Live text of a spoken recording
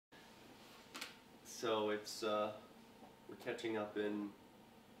So we're catching up in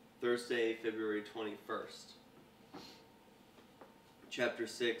Thursday, February 21st. Chapter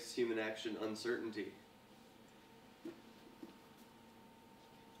 6, Human Action Uncertainty.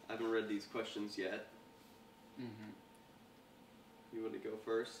 I haven't read these questions yet. You want to go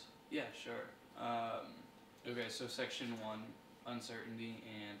first? Yeah, sure. Okay, so section 1, uncertainty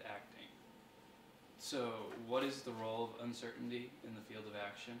and acting. So, what is the role of uncertainty in the field of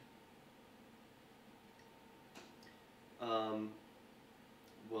action?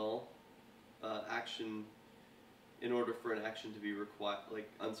 Action, in order for an action to be required, like,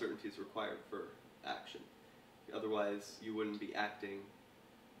 uncertainty is required for action. Otherwise, you wouldn't be acting.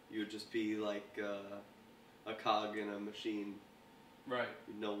 You would just be like a cog in a machine. Right.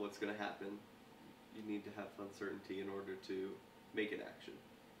 You know what's going to happen. You need to have uncertainty in order to make an action.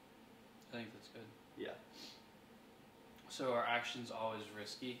 I think that's good. Yeah. So are actions always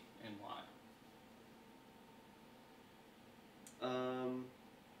risky, and why?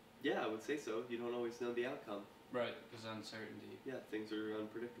 Yeah, I would say so. You don't always know the outcome. Right, because uncertainty. Yeah, things are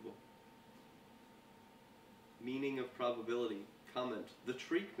unpredictable. Meaning of probability. Comment. The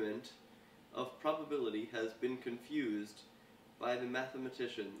treatment of probability has been confused by the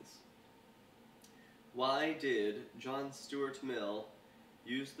mathematicians. Why did John Stuart Mill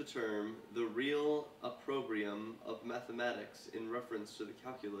use the term the real opprobrium of mathematics in reference to the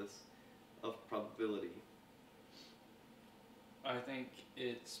calculus of probability? I think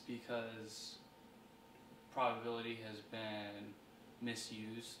it's because probability has been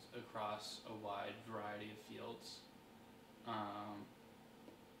misused across a wide variety of fields. And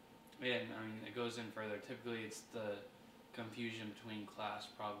I mean, it goes in further. Typically, it's the confusion between class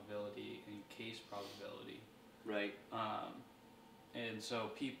probability and case probability. Right. And so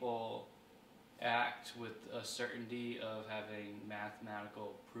people act with a certainty of having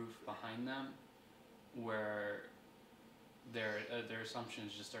mathematical proof behind them, where their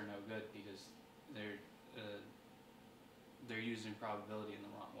assumptions just are no good because they're using probability in the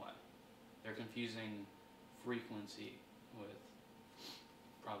wrong way. They're confusing frequency with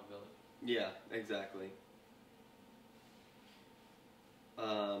probability. Yeah, exactly.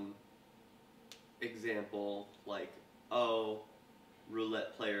 Example, like,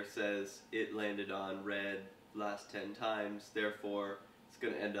 roulette player says it landed on red last 10 times, therefore it's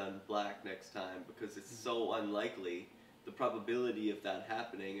going to end on black next time, because it's so unlikely. The probability of that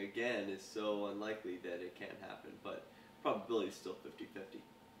happening, again, is so unlikely that it can't happen, but probability is still 50-50.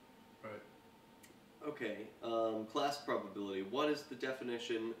 Right. Okay, class probability. What is the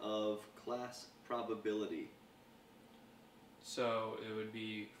definition of class probability? So it would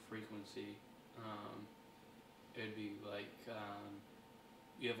be frequency. It would be like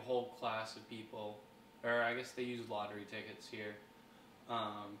you have a whole class of people, or I guess they use lottery tickets here.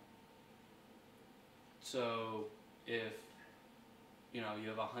 So if you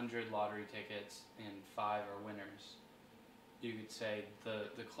have 100 lottery tickets and 5 are winners, you could say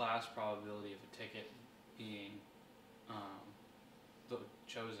the class probability of a ticket being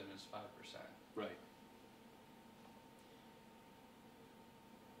chosen is 5%. Right.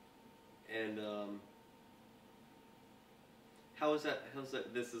 And how's that,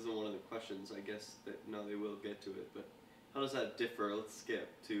 this isn't one of the questions, I guess, that, no, they will get to it, but how does that differ, let's skip,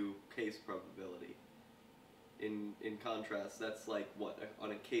 to case probability? In contrast, that's like, what,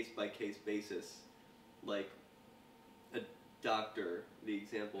 on a case-by-case basis, like, a doctor, the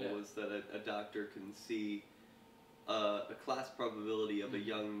example was that a doctor can see a class probability of a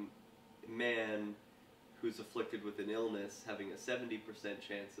young man who's afflicted with an illness having a 70%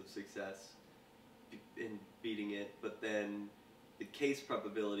 chance of success in beating it, but then the case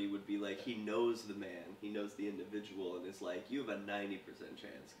probability would be like, he knows the man, he knows the individual, and is like, you have a 90%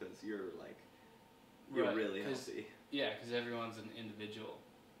 chance because you're really healthy. Yeah, because everyone's an individual.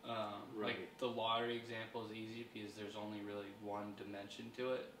 Right. Like the lottery example is easy because there's only really one dimension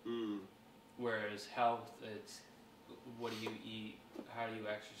to it. Whereas health, it's what do you eat, how do you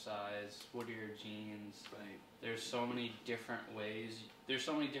exercise, what are your genes. Right. There's so many different ways. There's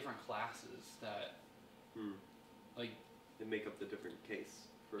so many different classes that, like, they make up the different case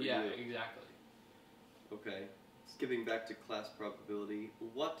for you. Yeah, exactly. Okay. Skipping back to class probability,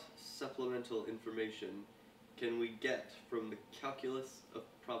 what supplemental information can we get from the calculus of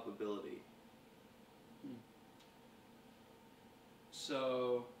probability?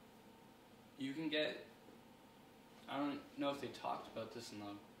 So, you can get, I don't know if they talked about this in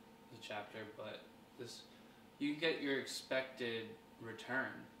the chapter, but you can get your expected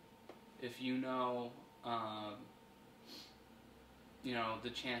return. If you know, the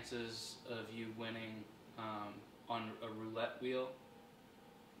chances of you winning on a roulette wheel,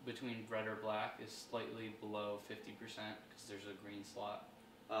 between red or black is slightly below 50% because there's a green slot.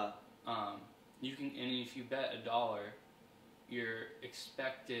 Uh, You can, and if you bet $1, your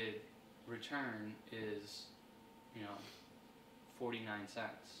expected return is, 49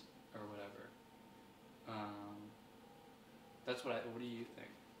 cents or whatever. That's what do you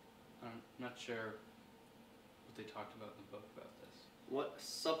think? I'm not sure what they talked about in the book about this. what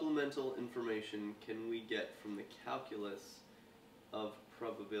supplemental information can we get from the calculus of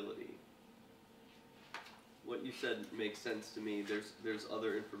probability? What you said makes sense to me. There's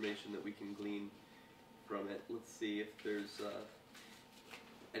other information that we can glean from it. Let's see if there's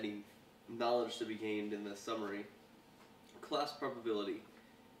any knowledge to be gained in the summary. Class probability.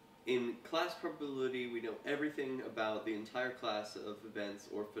 In class probability, we know everything about the entire class of events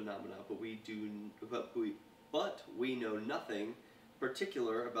or phenomena, but we know nothing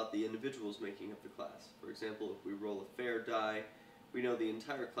particular about the individuals making up the class. For example, if we roll a fair die, we know the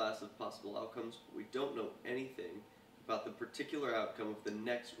entire class of possible outcomes, but we don't know anything about the particular outcome of the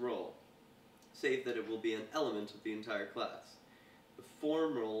next roll, save that it will be an element of the entire class. The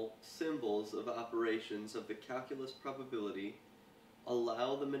formal symbols of operations of the calculus probability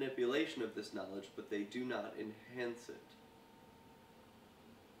allow the manipulation of this knowledge, but they do not enhance it.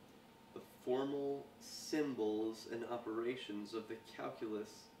 The formal symbols and operations of the calculus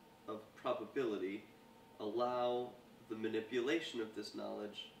of probability allow the manipulation of this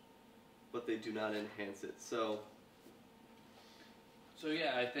knowledge, but they do not enhance it. So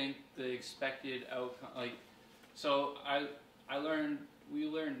yeah, I think the expected outcome, we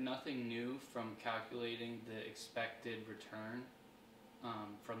learned nothing new from calculating the expected return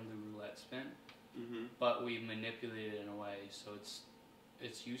from the roulette spin, but we manipulated it in a way so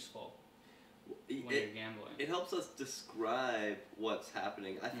it's useful when you're gambling. It helps us describe what's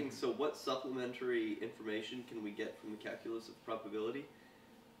happening. I think so. What supplementary information can we get from the calculus of probability?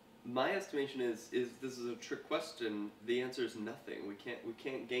 My estimation is this is a trick question. The answer is nothing. We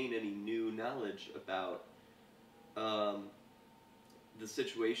can't gain any new knowledge about the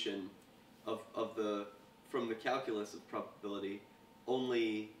situation from the calculus of probability,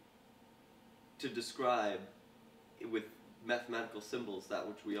 only to describe with mathematical symbols that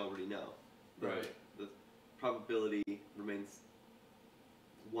which we already know. Right. The probability remains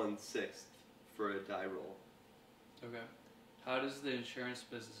 1/6 for a die roll. Okay. How does the insurance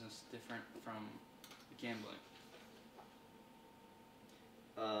business different from gambling?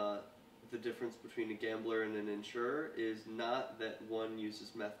 The difference between a gambler and an insurer is not that one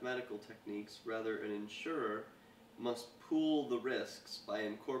uses mathematical techniques, rather an insurer must pool the risks by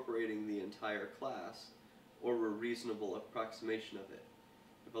incorporating the entire class or a reasonable approximation of it.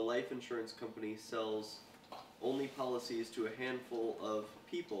 If a life insurance company sells only policies to a handful of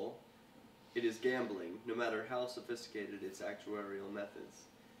people, it is gambling, no matter how sophisticated its actuarial methods.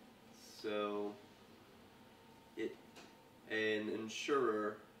 So, an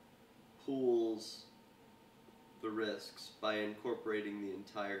insurer pools the risks by incorporating the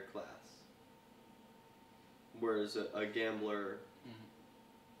entire class, whereas a gambler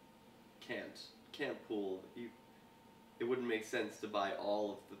can't pool. It wouldn't make sense to buy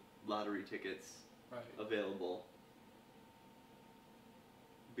all of the lottery tickets available,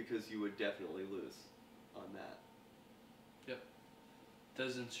 because you would definitely lose on that. Yep.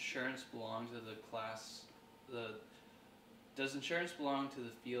 Does insurance belong to the class? Does insurance belong to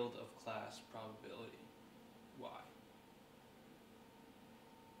the field of class probability? Why?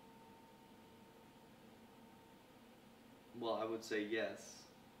 Well, I would say yes,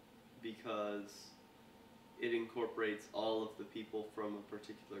 because it incorporates all of the people from a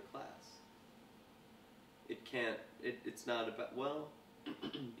particular class. It's not about, well...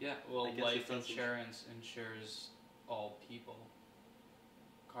 Yeah, well, life insurance insures all people.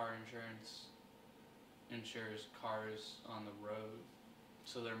 Car insurance insures cars on the road,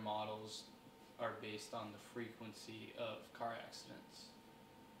 so their models are based on the frequency of car accidents,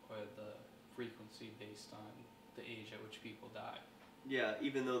 or the frequency based on the age at which people die. Yeah,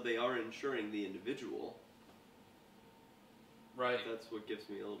 even though they are insuring the individual. Right. That's what gives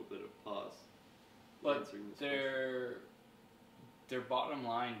me a little bit of pause. But their bottom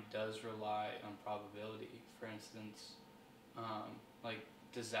line does rely on probability. For instance, like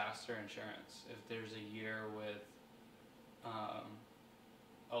disaster insurance. If there's a year with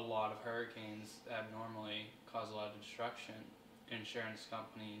a lot of hurricanes that abnormally cause a lot of destruction, insurance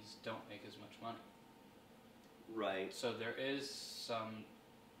companies don't make as much money. Right. So there is some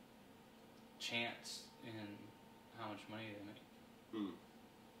chance in how much money they make.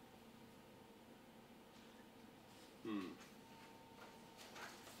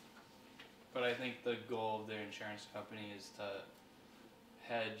 But I think the goal of their insurance company is to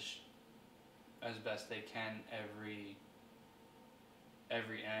hedge as best they can every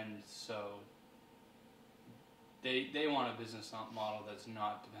end, so they want a business model that's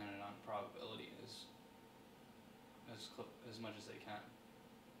not dependent on probability as much as they can.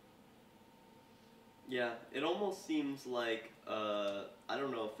 Yeah, it almost seems like I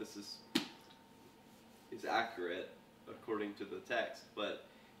don't know if this is accurate according to the text, but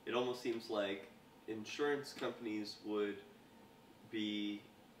it almost seems like insurance companies would be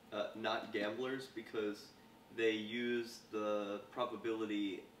not gamblers because they use the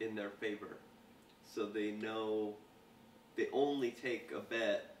probability in their favor. So they know they only take a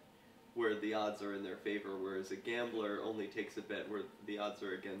bet where the odds are in their favor, whereas a gambler only takes a bet where the odds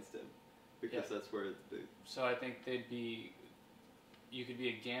are against him, because that's where the... So I think you could be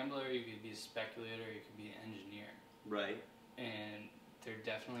a gambler, you could be a speculator, you could be an engineer. Right. And they're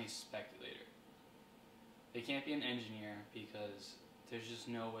definitely a speculator. They can't be an engineer because there's just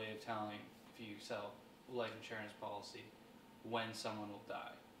no way of telling, if you sell a life insurance policy, when someone will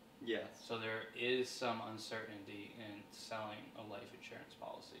die. Yes. So there is some uncertainty in selling a life insurance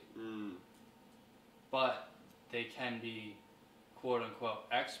policy. Mm. But they can be quote-unquote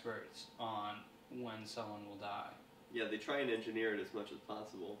experts on when someone will die. Yeah, they try and engineer it as much as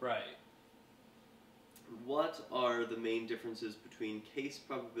possible. Right. What are the main differences between case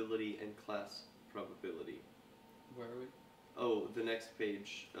probability and class probability? Where are we? Oh, the next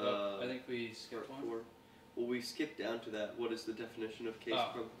page. I think we skipped one. Well, we skipped down to that. What is the definition of case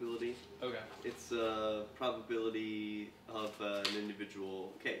probability? Okay. It's a probability of an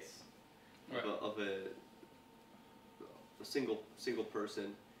individual case, Right. of a single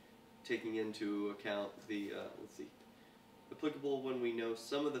person, taking into account the let's see, applicable when we know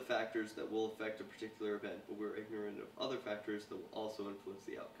some of the factors that will affect a particular event, but we're ignorant of other factors that will also influence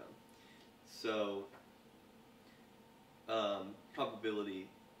the outcome. So, probability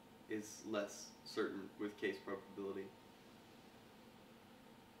is less certain with case probability.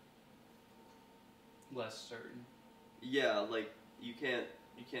 Less certain. Yeah, like you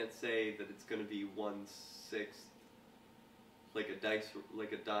can't say that it's going to be 1/6, like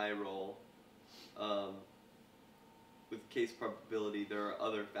a die roll. With case probability, there are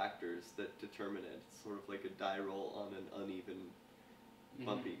other factors that determine it. It's sort of like a die roll on an uneven,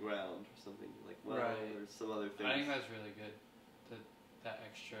 bumpy ground or something. Like, well, right. There's some other things. I think that's really good. That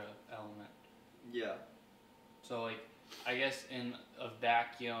extra element. Yeah. So like, I guess in a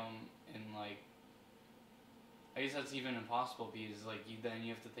vacuum, I guess that's even impossible because like you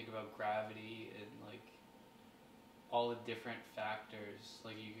have to think about gravity and like all the different factors.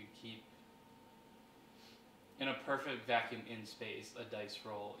 Like you could keep in a perfect vacuum in space, a dice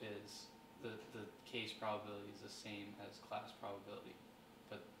roll is the case probability is the same as class probability,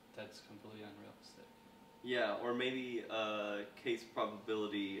 but that's completely unrealistic. Yeah, or maybe a case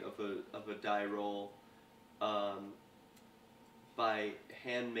probability of a die roll by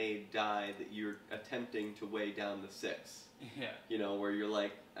handmade die that you're attempting to weigh down the 6. Yeah. You know, where you're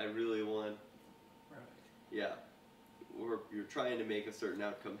like, I really want... Right. Yeah. Or you're trying to make a certain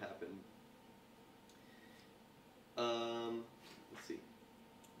outcome happen. Let's see.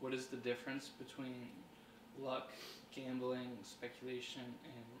 What is the difference between luck, gambling, speculation,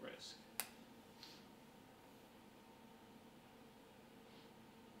 and risk?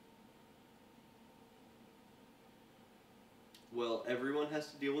 Well, everyone has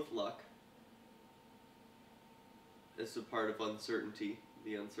to deal with luck. It's a part of uncertainty,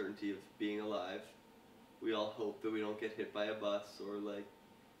 the uncertainty of being alive. We all hope that we don't get hit by a bus or, like,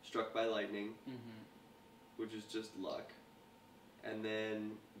 struck by lightning, which is just luck. And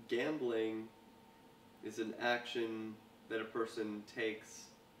then gambling is an action that a person takes.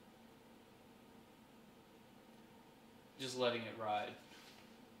 Just letting it ride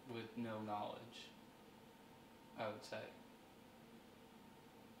with no knowledge, I would say.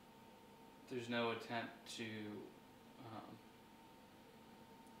 There's no attempt to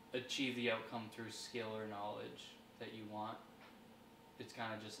achieve the outcome through skill or knowledge that you want. It's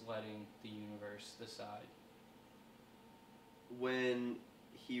kind of just letting the universe decide. When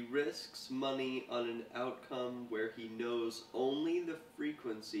he risks money on an outcome where he knows only the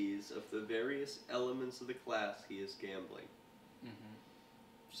frequencies of the various elements of the class, he is gambling.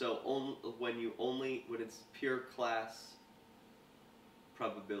 So when it's pure class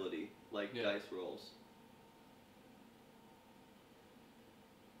probability, like dice rolls.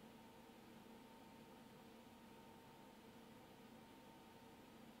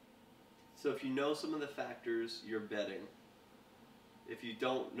 So if you know some of the factors, you're betting. If you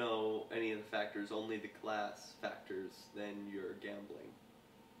don't know any of the factors, only the class factors, then you're gambling.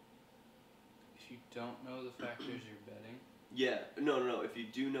 If you don't know the factors, you're betting? Yeah, no. If you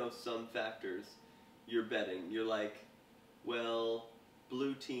do know some factors, you're betting. You're like, well,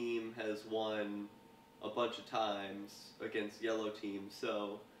 blue team has won a bunch of times against yellow team,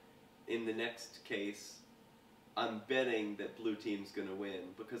 so in the next case, I'm betting that blue team's gonna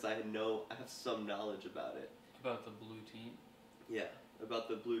win because I have some knowledge about it. About the blue team? Yeah, about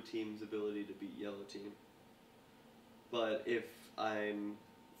the blue team's ability to beat yellow team. But if I'm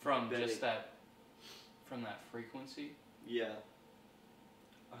From betting, just that, from that frequency? yeah.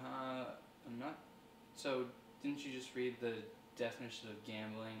 I'm not. So, didn't you just read the definition of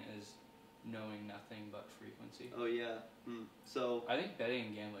gambling as knowing nothing but frequency? Oh yeah. So I think betting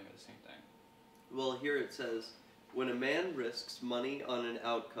and gambling are the same thing. well, here it says, when a man risks money on an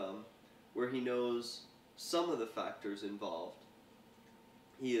outcome where he knows some of the factors involved,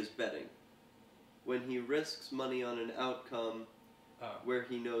 he is betting. When he risks money on an outcome where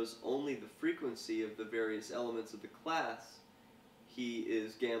he knows only the frequency of the various elements of the class, he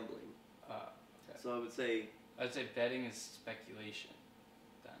is gambling. Okay. So I would say I'd say betting is speculation,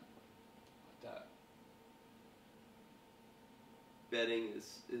 then. Like that. betting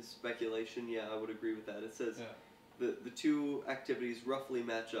is speculation. Yeah, I would agree with that. It says Yeah. the two activities roughly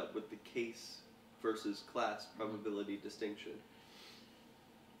match up with the case versus class probability distinction.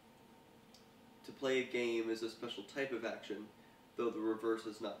 To play a game is a special type of action, though the reverse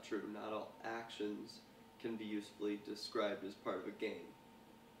is not true. Not all actions can be usefully described as part of a game.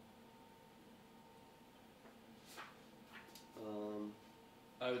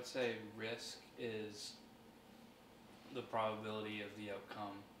 I would say risk is the probability of the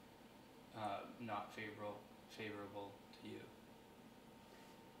outcome not favorable to you.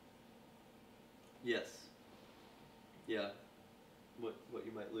 Yes. Yeah. What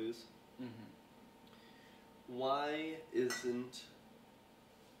you might lose. Mm-hmm. Why isn't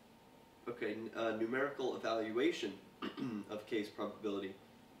numerical evaluation of case probability?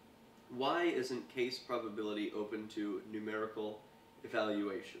 Why isn't case probability open to numerical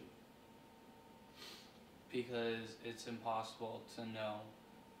evaluation? Because it's impossible to know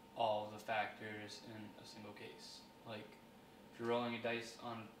all of the factors in a single case. Like, if you're rolling a dice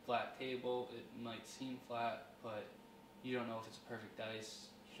on a flat table, it might seem flat, but you don't know if it's a perfect dice.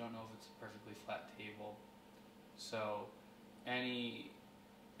 You don't know if it's a perfectly flat table. So, and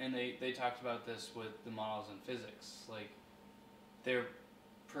they talked about this with the models in physics. Like, they're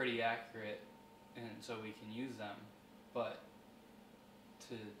pretty accurate, and so we can use them, but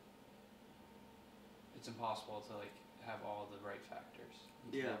it's impossible to like have all the right factors.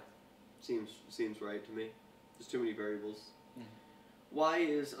 Yeah, seems right to me. There's too many variables. Mhm. Why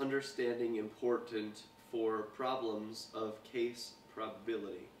is understanding important for problems of case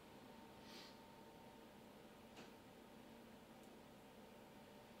probability?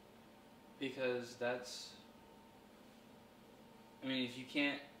 Because if you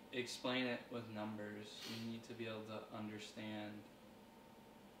can't explain it with numbers, you need to be able to understand,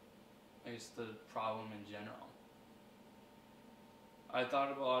 I guess, the problem in general. I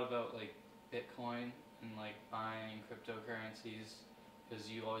thought a lot about like Bitcoin and like buying cryptocurrencies because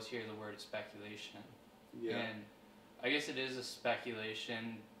you always hear the word speculation. Yeah. And I guess it is a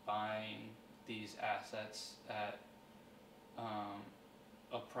speculation buying these assets at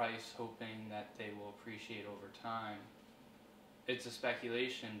a price, hoping that they will appreciate over time. It's a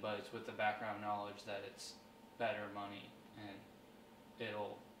speculation, but it's with the background knowledge that it's better money, and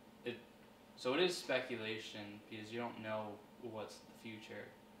so it is speculation because you don't know what's the future,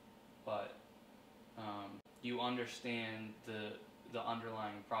 but you understand the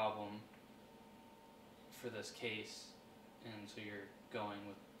underlying problem for this case, and so you're going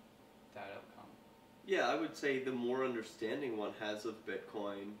with that outcome. Yeah, I would say the more understanding one has of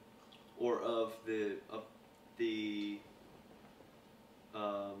Bitcoin, or of the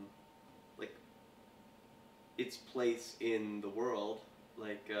like its place in the world,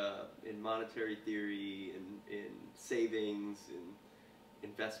 like in monetary theory, in savings, in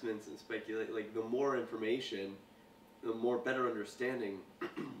investments, and speculate. Like the more information, the more better understanding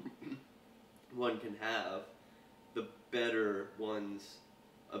one can have, the better one's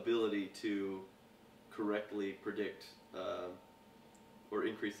ability to correctly predict or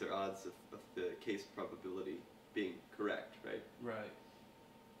increase their odds of the case probability being correct, right? Right.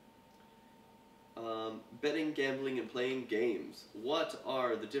 Betting, gambling, and playing games. What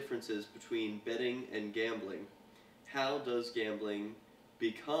are the differences between betting and gambling? How does gambling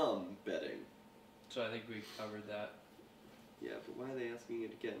become betting? So I think we covered that. Yeah, but why are they asking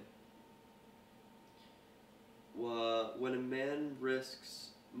it again? When a man risks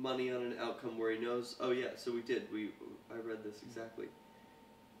money on an outcome where he knows... Oh yeah, so we did. I read this exactly.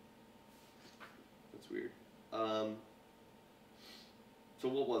 That's weird. So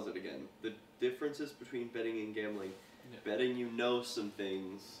what was it again? The differences between betting and gambling. Yeah. Betting, you know some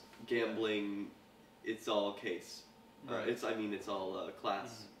things. Gambling, it's all case. Right. It's all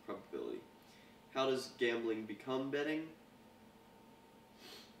class probability. How does gambling become betting?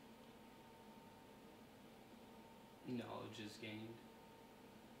 Knowledge is gained.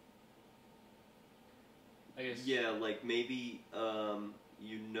 I guess. Yeah, like maybe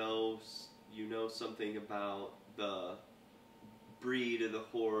you know something about the breed of the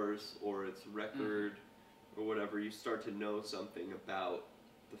horse or its record or whatever. You start to know something about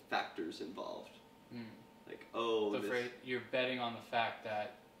the factors involved. Mm. Like, oh, you're betting on the fact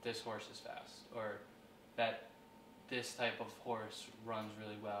that this horse is fast, or that this type of horse runs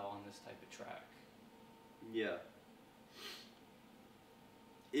really well on this type of track. Yeah.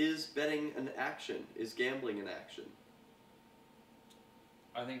 Is betting an action? Is gambling an action?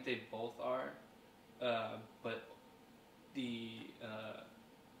 I think they both are, but the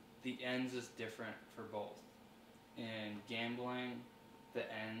ends is different for both. In gambling, the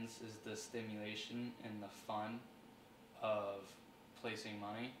ends is the stimulation and the fun of placing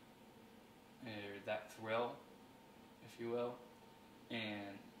money, or that thrill, if you will,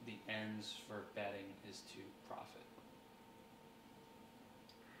 and the ends for betting is to profit.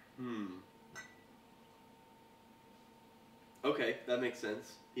 Okay, that makes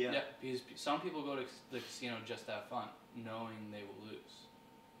sense. Yeah. Yeah, because some people go to the casino just to have fun, knowing they will lose.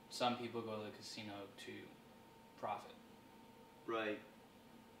 Some people go to the casino to profit. Right.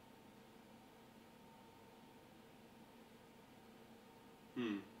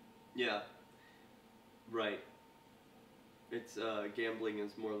 Yeah. Right. It's gambling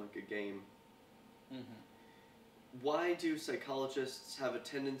is more like a game. Why do psychologists have a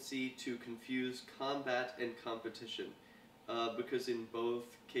tendency to confuse combat and competition? Because in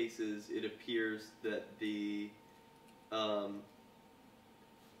both cases it appears that the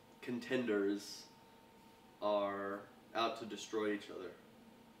contenders are out to destroy each other.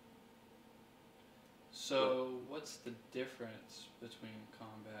 So, what's the difference between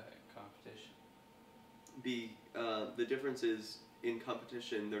combat and competition? The difference is, in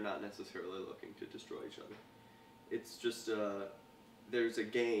competition, they're not necessarily looking to destroy each other. It's just there's a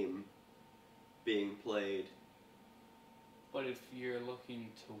game being played. But if you're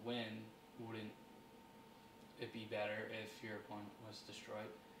looking to win, wouldn't it be better if your opponent was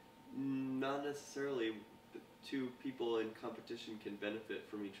destroyed? Not necessarily. The two people in competition can benefit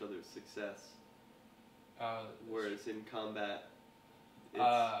from each other's success. Whereas in combat,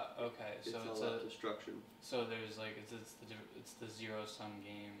 okay, so it's it's all about destruction. So there's like it's the zero sum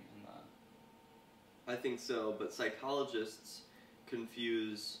game and I think so, but psychologists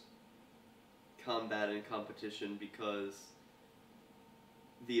confuse combat and competition because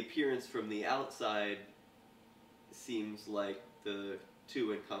the appearance from the outside seems like the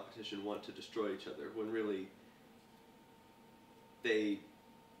two in competition want to destroy each other, when really they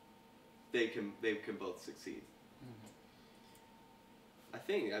can both succeed. I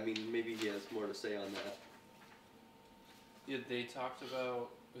mean, maybe he has more to say on that. Yeah, they talked about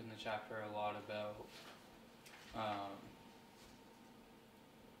in the chapter a lot about I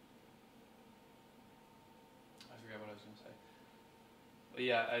forget what I was going to say. But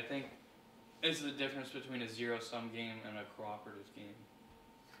yeah, I think it's the difference between a zero-sum game and a cooperative game.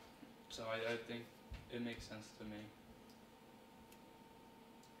 So I think it makes sense to me.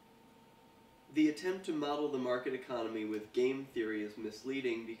 The attempt to model the market economy with game theory is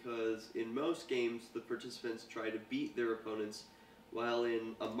misleading because in most games the participants try to beat their opponents, while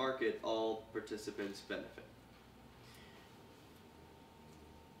in a market all participants benefit.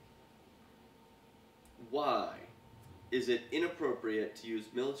 Why is it inappropriate to use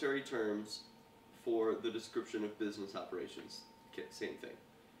military terms for the description of business operations? Same thing.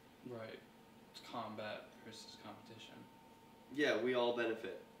 Right. It's combat versus competition. Yeah, we all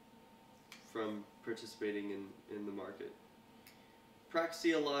benefit from participating in the market.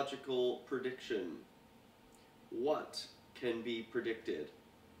 Praxeological prediction. What can be predicted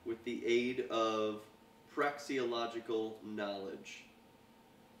with the aid of praxeological knowledge?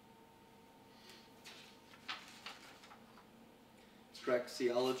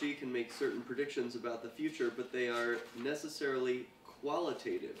 Praxeology can make certain predictions about the future, but they are necessarily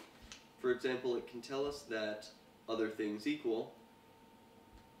qualitative. For example, it can tell us that, other things equal,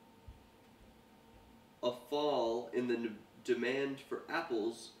 a fall in the demand for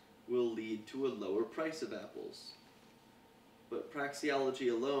apples will lead to a lower price of apples. But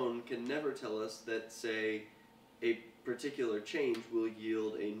praxeology alone can never tell us that, say, a particular change will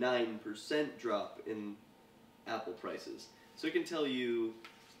yield a 9% drop in apple prices. So it can tell you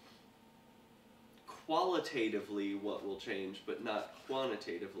qualitatively what will change, but not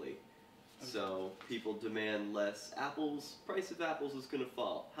quantitatively. Okay. So people demand less apples, price of apples is going to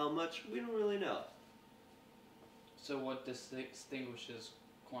fall. How much? We don't really know. So what distinguishes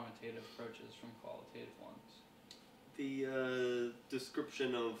quantitative approaches from qualitative ones? The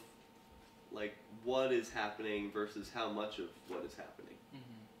description of like what is happening versus how much of what is happening.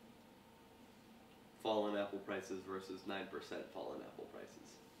 Mm-hmm. Fallen apple prices versus 9% fallen apple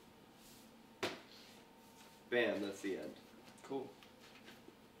prices. Bam, that's the end. Cool.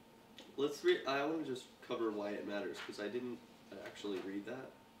 Let's read. I want to just cover why it matters because I didn't actually read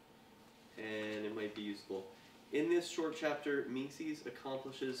that, and it might be useful. In this short chapter, Mises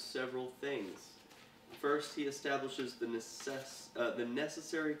accomplishes several things. First, he establishes the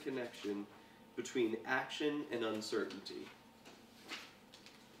necessary connection between action and uncertainty.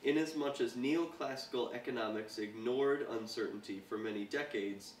 Inasmuch as neoclassical economics ignored uncertainty for many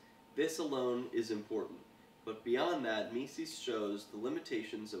decades, this alone is important. But beyond that, Mises shows the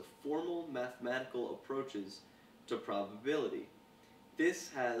limitations of formal mathematical approaches to probability. This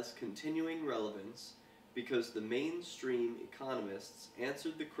has continuing relevance because the mainstream economists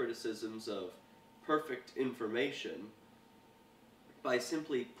answered the criticisms of perfect information by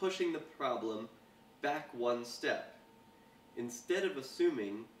simply pushing the problem back one step. Instead of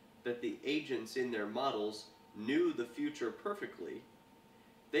assuming that the agents in their models knew the future perfectly,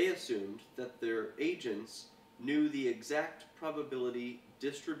 they assumed that their agents knew the exact probability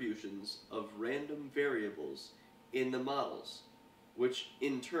distributions of random variables in the models, which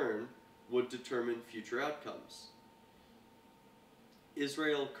in turn would determine future outcomes.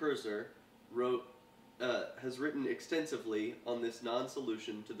 Israel Kurzner has written extensively on this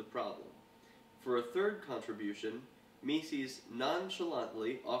non-solution to the problem. For a third contribution, Mises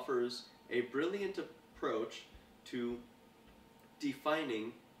nonchalantly offers a brilliant approach to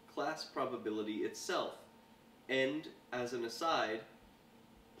defining class probability itself, and, as an aside,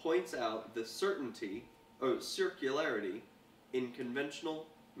 points out the circularity in conventional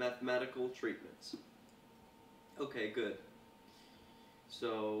mathematical treatments. Okay, good.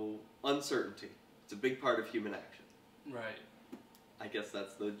 So, uncertainty. It's a big part of human action. Right. I guess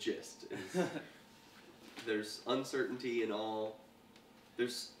that's the gist. Is there's uncertainty in all.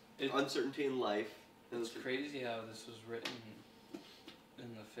 There's uncertainty in life. It's crazy how this was written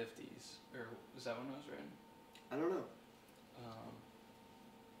in the 50s. Or is that when it was written? I don't know.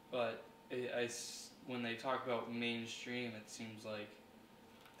 But when they talk about mainstream, it seems like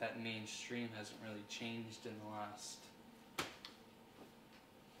that mainstream hasn't really changed in the last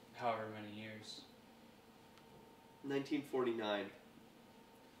however many years. 1949.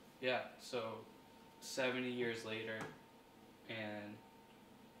 Yeah, so 70 years later, and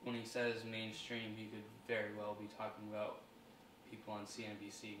when he says mainstream, he could very well be talking about people on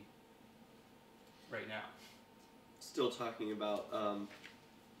CNBC right now. Still talking about,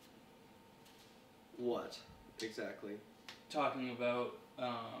 what exactly? Talking about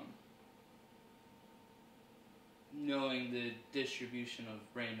knowing the distribution of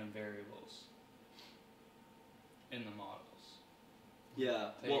random variables in the models. Yeah,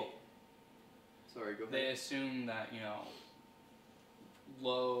 sorry, go ahead. They assume that,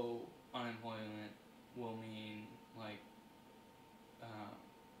 low unemployment will mean, like,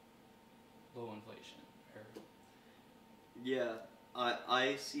 low inflation. Yeah,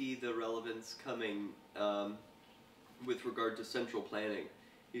 I see the relevance coming with regard to central planning.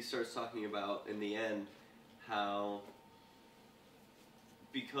 He starts talking about, in the end, how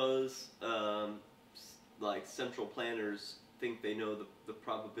because like central planners think they know the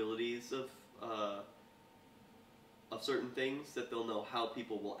probabilities of certain things, that they'll know how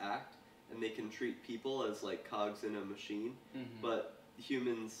people will act, and they can treat people as like cogs in a machine. Mm-hmm. But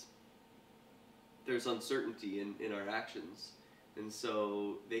humans, there's uncertainty in our actions, and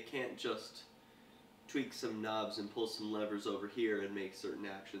so they can't just tweak some knobs and pull some levers over here and make certain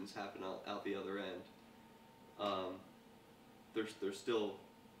actions happen out the other end. They're still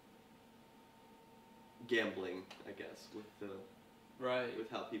gambling, I guess, with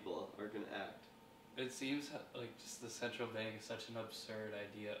how people are going to act. It seems like just the central bank is such an absurd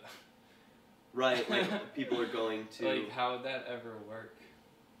idea. Right, like people are going to... Like, how would that ever work?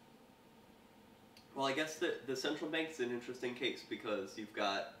 Well, I guess the central bank's an interesting case because you've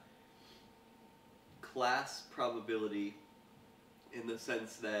got class probability in the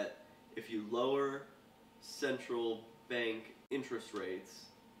sense that if you lower central bank interest rates,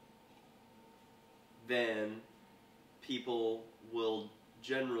 then people will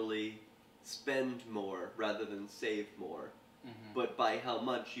generally spend more rather than save more. Mm-hmm. But by how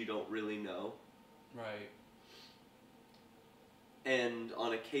much, you don't really know. Right. And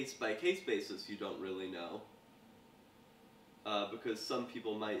on a case-by-case basis, you don't really know. Because some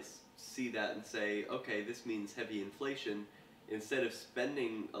people might see that and say, okay, this means heavy inflation. Instead of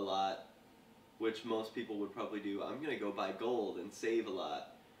spending a lot, which most people would probably do, I'm going to go buy gold and save a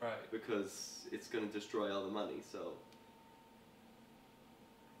lot. Right. Because it's going to destroy all the money, so...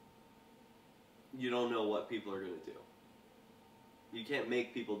 You don't know what people are going to do. You can't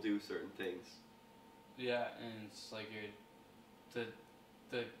make people do certain things. Yeah, and it's like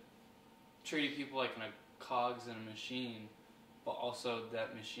the treating people like in a cogs in a machine, but also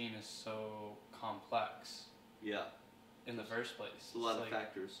that machine is so complex. Yeah. In the first place. It's a lot of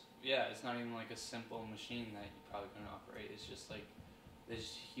factors. Yeah, it's not even like a simple machine that you probably couldn't operate. It's just like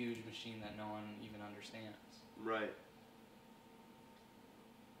this huge machine that no one even understands. Right.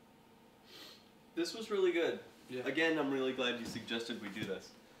 This was really good. Yeah. Again, I'm really glad you suggested we do this.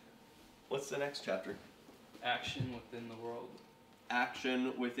 What's the next chapter? Action within the world.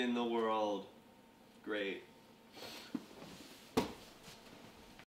 Action within the world. Great.